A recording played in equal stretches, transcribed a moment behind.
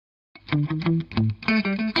Welcome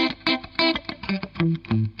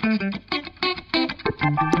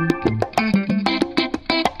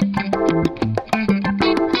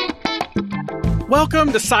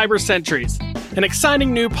to Cyber Sentries, an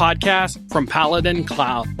exciting new podcast from Paladin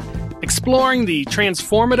Cloud, exploring the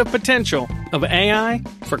transformative potential of AI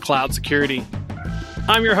for cloud security.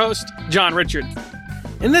 I'm your host, John Richard.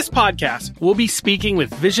 In this podcast, we'll be speaking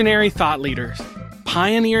with visionary thought leaders,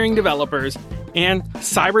 pioneering developers, and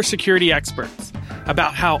cybersecurity experts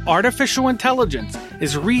about how artificial intelligence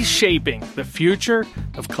is reshaping the future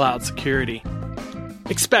of cloud security.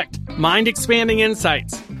 Expect mind-expanding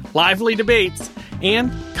insights, lively debates,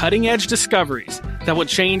 and cutting-edge discoveries that will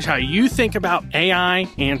change how you think about AI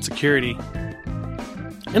and security.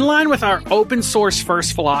 In line with our open source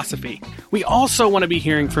first philosophy, we also want to be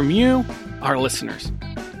hearing from you, our listeners.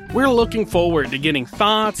 We're looking forward to getting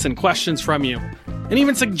thoughts and questions from you, and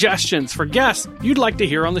even suggestions for guests you'd like to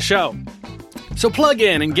hear on the show. So plug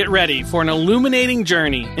in and get ready for an illuminating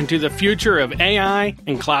journey into the future of AI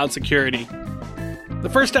and cloud security. The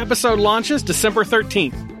first episode launches December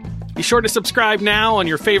 13th. Be sure to subscribe now on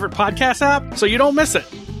your favorite podcast app so you don't miss it.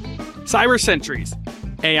 Cyber Sentries,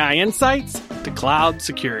 AI insights to cloud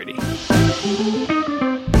security.